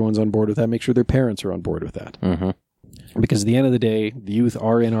sure that everyone's on board with that. Make sure their parents are on board with that. Because at the end of the day, the youth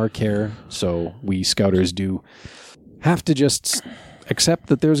are in our care. So we scouters do have to just accept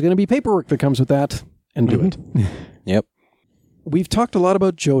that there's going to be paperwork that comes with that and do it. Yep. We've talked a lot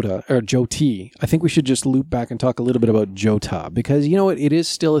about JOTI. I think we should just loop back and talk a little bit about JOTA because, it is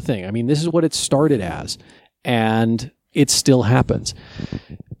still a thing. I mean, this is what it started as, and it still happens.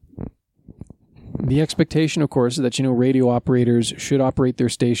 The expectation, of course, is that, radio operators should operate their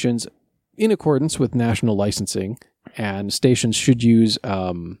stations in accordance with national licensing, and stations should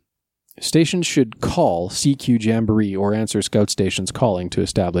call CQ Jamboree or answer scout stations calling to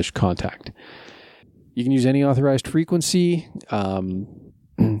establish contact. You can use any authorized frequency,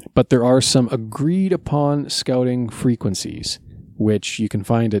 but there are some agreed upon scouting frequencies, which you can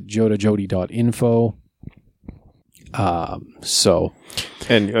find at JOTA-JOTI.info.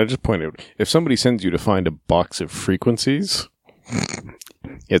 And I just point out, if somebody sends you to find a box of frequencies,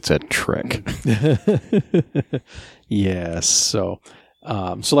 it's a trick. Yes. So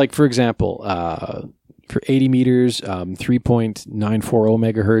like, for example, for 80 meters, 3.940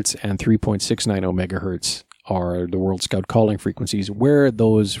 megahertz and 3.690 megahertz are the World Scout calling frequencies where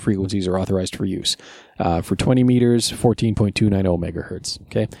those frequencies are authorized for use. For 20 meters, 14.290 megahertz.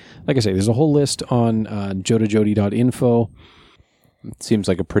 Okay. Like I say, there's a whole list on JOTA-JOTI.info. It seems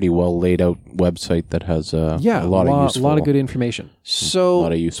like a pretty well laid out website that has a lot of good information. A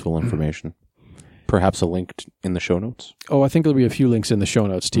lot of useful information. Perhaps a link in the show notes. Oh, I think there'll be a few links in the show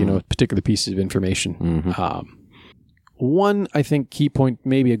notes to particular pieces of information. One, I think, key point,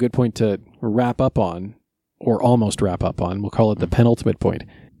 maybe a good point to wrap up on, or almost wrap up on. We'll call it the penultimate point.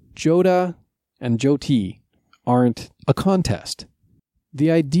 JOTA and JOTI aren't a contest.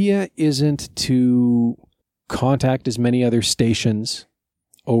 The idea isn't to contact as many other stations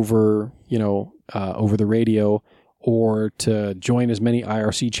over the radio, or to join as many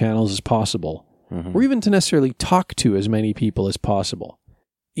IRC channels as possible. Or even to necessarily talk to as many people as possible.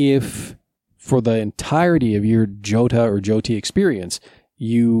 If for the entirety of your JOTA or JOTI experience,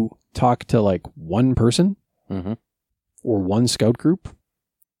 you talk to like one person or one scout group,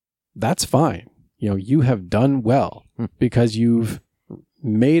 that's fine. You have done well because you've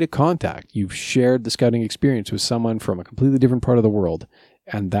made a contact. You've shared the scouting experience with someone from a completely different part of the world,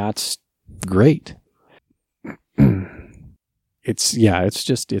 and that's great. It's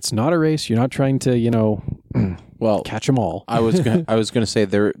not a race. You're not trying to, catch them all. I was going to say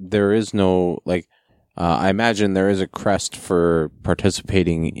there is no, I imagine there is a crest for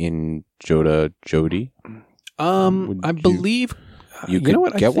participating in JOTA-JOTI. I believe you know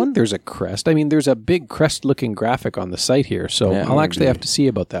what? I think there's a crest. I mean, there's a big crest-looking graphic on the site here, so I'll actually have to see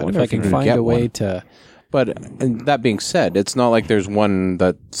about that if I can find a way to. But that being said, it's not like there's one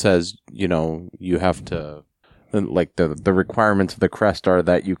that says you have to. Like the requirements of the crest are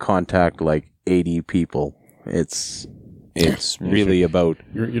that you contact like 80 people. It's It's really about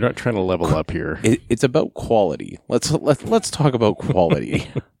You're not trying to level up here. it's about quality. Let's talk about quality.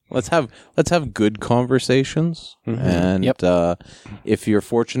 Let's have good conversations, and if you're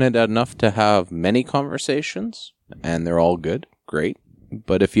fortunate enough to have many conversations and they're all good, great.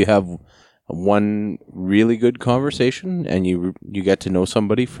 But if you have one really good conversation and you get to know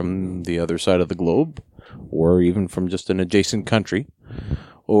somebody from the other side of the globe, or even from just an adjacent country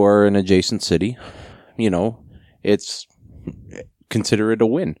or an adjacent city, it's consider it a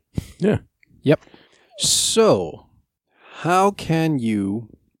win. Yeah. Yep. So, how can you...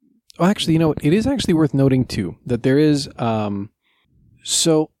 Well, actually, it is actually worth noting, too, that there is...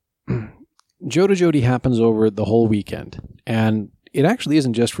 So, JOTA-JOTI happens over the whole weekend, and it actually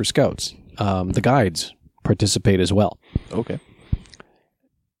isn't just for Scouts. The guides participate as well. Okay.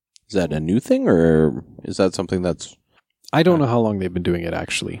 Is that a new thing, or is that something that's... I don't know how long they've been doing it,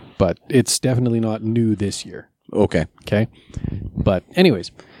 actually, but it's definitely not new this year. Okay. Okay? But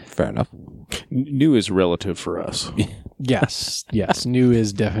anyways. Fair enough. New is relative for us. Yes. New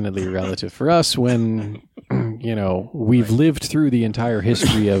is definitely relative for us when, we've lived through the entire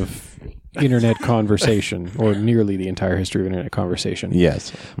history of internet conversation, or nearly the entire history of internet conversation.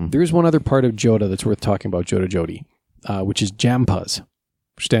 Yes. There's one other part of JOTA that's worth talking about, JOTA-JOTI, which is JAMPUZ,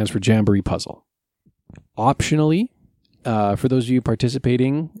 which stands for Jamboree Puzzle. Optionally, for those of you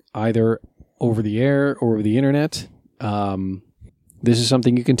participating either over the air or over the internet, this is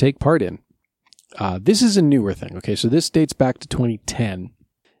something you can take part in. This is a newer thing. Okay, so this dates back to 2010.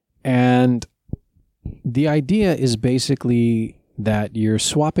 And the idea is basically that you're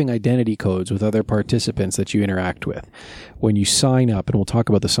swapping identity codes with other participants that you interact with. When you sign up, and we'll talk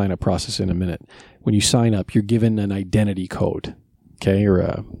about the sign-up process in a minute, when you sign up, you're given an identity code, okay,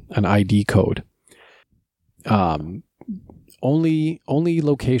 or an ID code. Only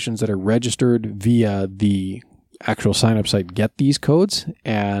locations that are registered via the actual sign-up site get these codes,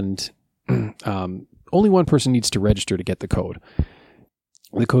 and only one person needs to register to get the code.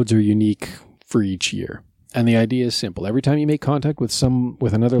 The codes are unique for each year. And the idea is simple. Every time you make contact with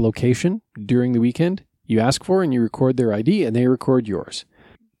another location during the weekend, you ask for and you record their ID, and they record yours.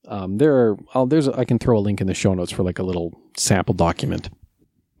 I can throw a link in the show notes for like a little sample document.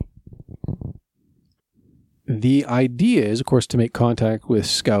 The idea is, of course, to make contact with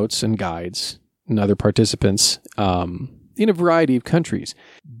scouts and guides and other participants in a variety of countries.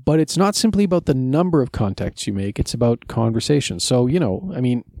 But it's not simply about the number of contacts you make, it's about conversations. So,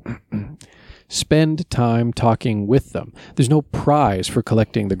 spend time talking with them. There's no prize for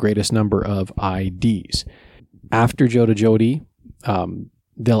collecting the greatest number of IDs. After JOTA-JOTI,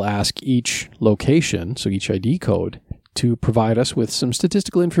 they'll ask each location, so each ID code, to provide us with some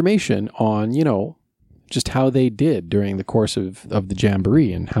statistical information on, just how they did during the course of the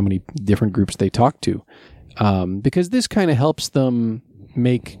Jamboree and how many different groups they talked to. Because this kind of helps them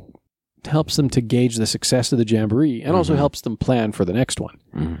to gauge the success of the Jamboree, and also helps them plan for the next one.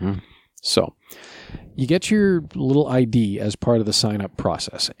 Mm-hmm. So you get your little ID as part of the sign-up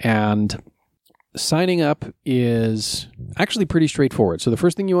process, and signing up is actually pretty straightforward. So the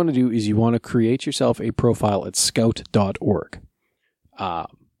first thing you want to do is you want to create yourself a profile at scout.org.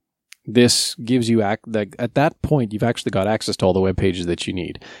 This gives you, at that point, you've actually got access to all the web pages that you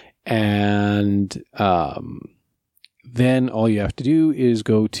need. And then all you have to do is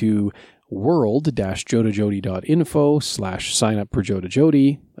go to world-jotajoti.info/sign-up for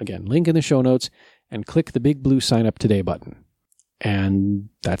JOTA-JOTI. Again, link in the show notes, and click the big blue sign up today button. And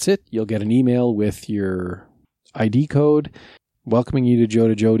that's it. You'll get an email with your ID code welcoming you to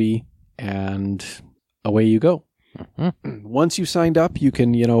JOTA-JOTI, and away you go. Mm-hmm. Once you've signed up, you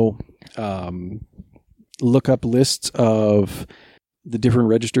can, look up lists of the different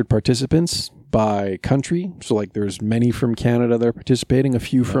registered participants by country. So like there's many from Canada that are participating, a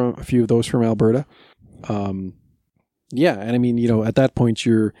few of those from Alberta. And I mean, at that point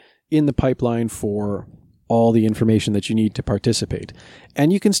you're in the pipeline for all the information that you need to participate.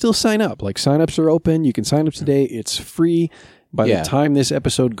 And you can still sign up. Like signups are open. You can sign up today. It's free. By the time this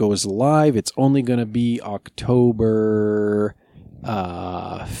episode goes live, it's only going to be October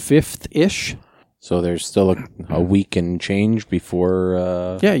 5th-ish. So there's still a week and change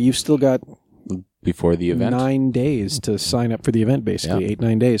before... you've still got... Before the event? 9 days to sign up for the event, basically.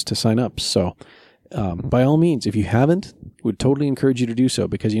 8-9 days to sign up. So by all means, if you haven't, would totally encourage you to do so,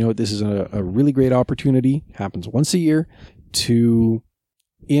 because this is a really great opportunity, happens once a year, to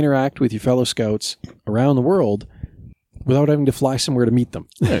interact with your fellow scouts around the world without having to fly somewhere to meet them.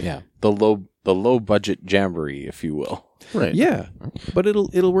 Yeah. The low budget jamboree, if you will. Right. Yeah. But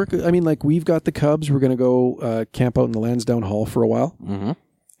it'll work. I mean, like we've got the Cubs. We're going to go camp out in the Lansdowne Hall for a while. Mm-hmm.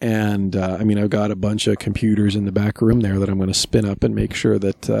 And I've got a bunch of computers in the back room there that I'm going to spin up and make sure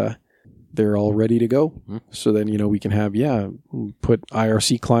that they're all ready to go. Mm-hmm. So then, we can have, put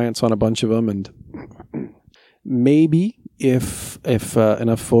IRC clients on a bunch of them. And maybe if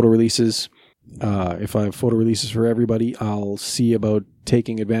enough photo releases, if I have photo releases for everybody, I'll see about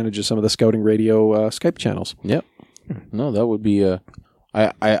taking advantage of some of the Scouting Radio Skype channels. Yep. No, that would be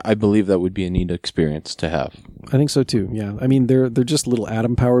I believe that would be a neat experience to have. I think so too. Yeah. They're just little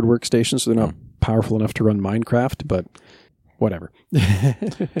atom powered workstations, so they're not powerful enough to run Minecraft, but whatever.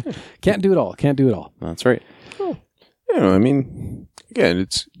 Can't do it all. That's right. Oh. Again,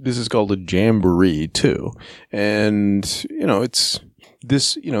 this is called a jamboree too. And,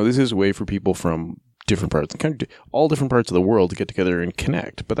 this is a way for people from different parts of the country, all different parts of the world to get together and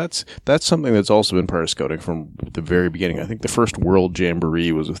connect. But that's something that's also been part of Scouting from the very beginning. I think the first World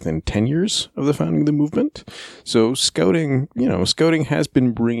Jamboree was within 10 years of the founding of the movement. So Scouting has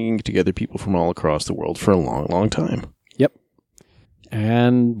been bringing together people from all across the world for a long, long time. Yep.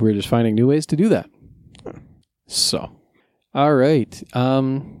 And we're just finding new ways to do that. So, all right.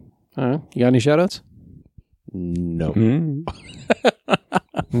 You got any shout-outs? No.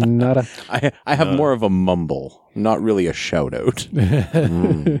 Nada. I have more of a mumble, not really a shout out.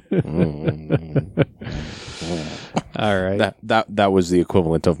 All right. That was the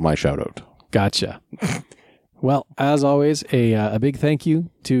equivalent of my shout out. Gotcha. Well, as always, a big thank you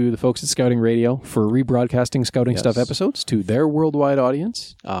to the folks at Scouting Radio for rebroadcasting Scouting Stuff episodes to their worldwide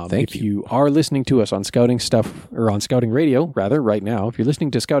audience. Thank you. If you are listening to us on Scouting Stuff, or on Scouting Radio, rather, right now, if you're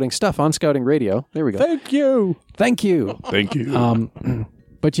listening to Scouting Stuff on Scouting Radio, there we go. Thank you. Thank you.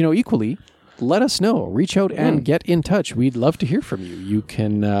 But, equally, let us know. Reach out and get in touch. We'd love to hear from you. You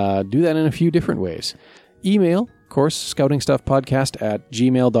can do that in a few different ways. Email, of course,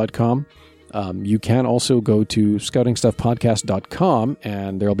 scoutingstuffpodcast@gmail.com. You can also go to scoutingstuffpodcast.com,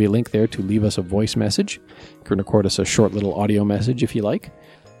 and there'll be a link there to leave us a voice message. You can record us a short little audio message if you like.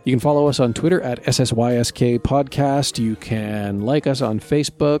 You can follow us on Twitter at SSYSK Podcast. You can like us on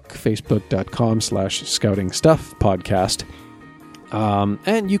Facebook, facebook.com/scoutingstuffpodcast.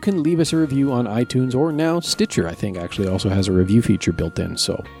 And you can leave us a review on iTunes, or now Stitcher, I think, actually also has a review feature built in.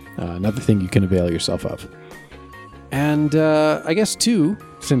 So another thing you can avail yourself of. And I guess, too,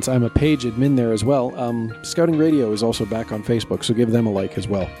 since I'm a page admin there as well, Scouting Radio is also back on Facebook, so give them a like as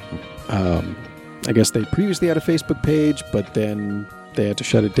well. I guess they previously had a Facebook page, but then they had to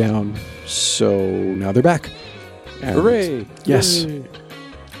shut it down, so now they're back. And hooray! Yes. Hooray.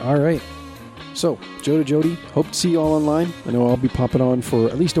 All right. So, JOTA-JOTI, hope to see you all online. I know I'll be popping on for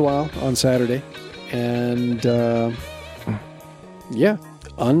at least a while on Saturday. And,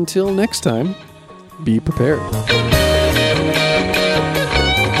 until next time, be prepared.